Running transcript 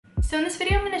So in this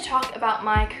video I'm going to talk about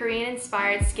my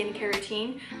Korean-inspired skincare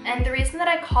routine, and the reason that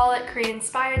I call it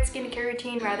Korean-inspired skincare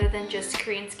routine rather than just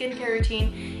Korean skincare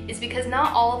routine is because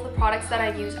not all of the products that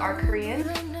I use are Korean.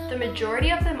 The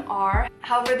majority of them are,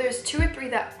 however there's 2 or 3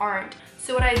 that aren't.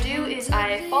 So what I do is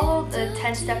I follow the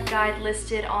 10-step guide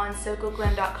listed on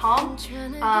SoCoGlam.com,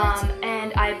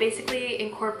 and I basically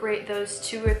incorporate those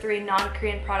 2 or 3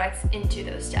 non-Korean products into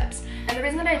those steps. And the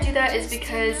reason that I do that is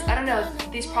because, I don't know,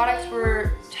 these products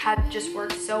had just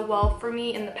worked so well for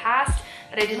me in the past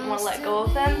that I didn't want to let go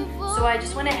of them. So I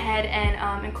just went ahead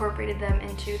and incorporated them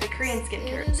into the Korean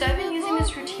skincare. So I've been using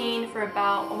this routine for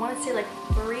about, I want to say like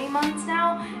 3 months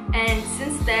now, and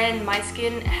since then my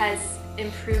skin has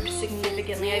improved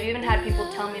significantly. I've even had people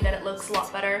tell me that it looks a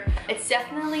lot better. It's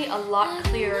definitely a lot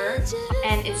clearer,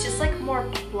 and it's just like more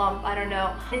plump, I don't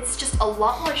know. It's just a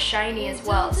lot more shiny as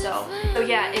well. So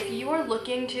yeah, if you are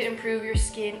looking to improve your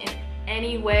skin in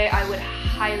any way, I would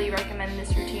highly recommend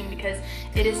this routine because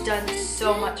it has done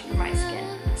so much for my skin.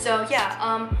 So yeah,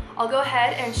 I'll go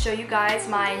ahead and show you guys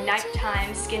my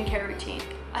nighttime skincare routine.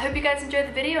 I hope you guys enjoyed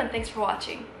the video, and thanks for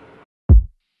watching.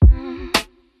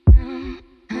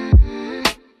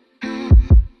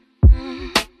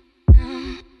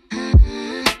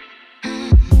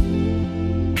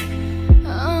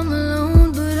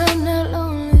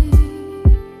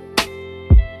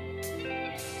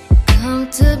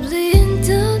 Comfortably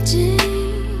indulging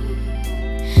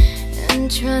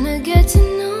and trying to get to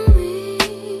know me.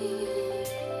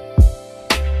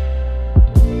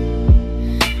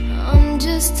 I'm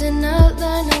just an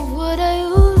outline of what I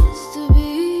used to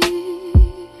be,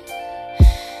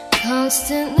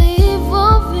 constantly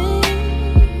evolving,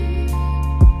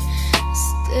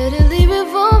 steadily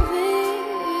revolving.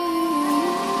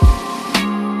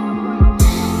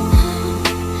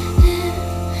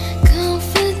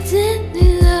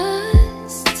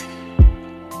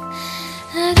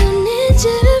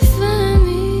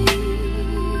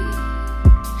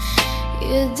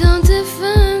 You don't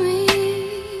define me.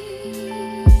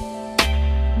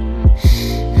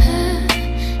 I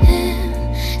am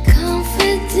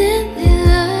confidently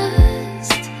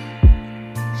lost.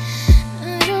 I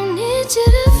don't need you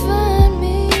to find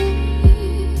me,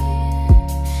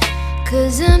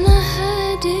 'cause I'm not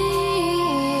hiding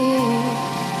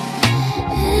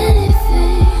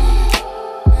anything.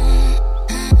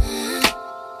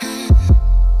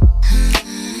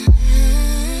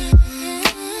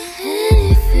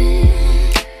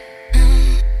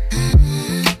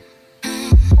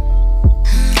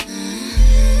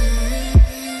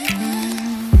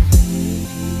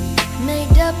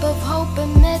 Of hope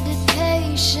and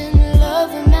meditation,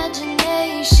 love,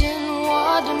 imagination,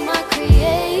 water my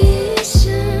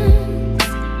creation.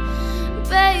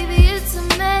 Baby, it's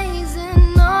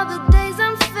amazing, all the days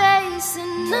I'm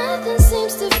facing, nothing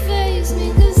seems to faze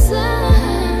me, 'cause I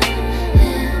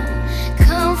am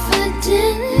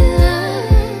confidently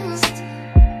lost.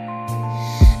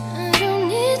 I don't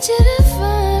need you to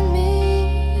find me,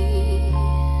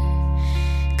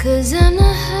 'cause I'm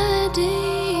not hiding.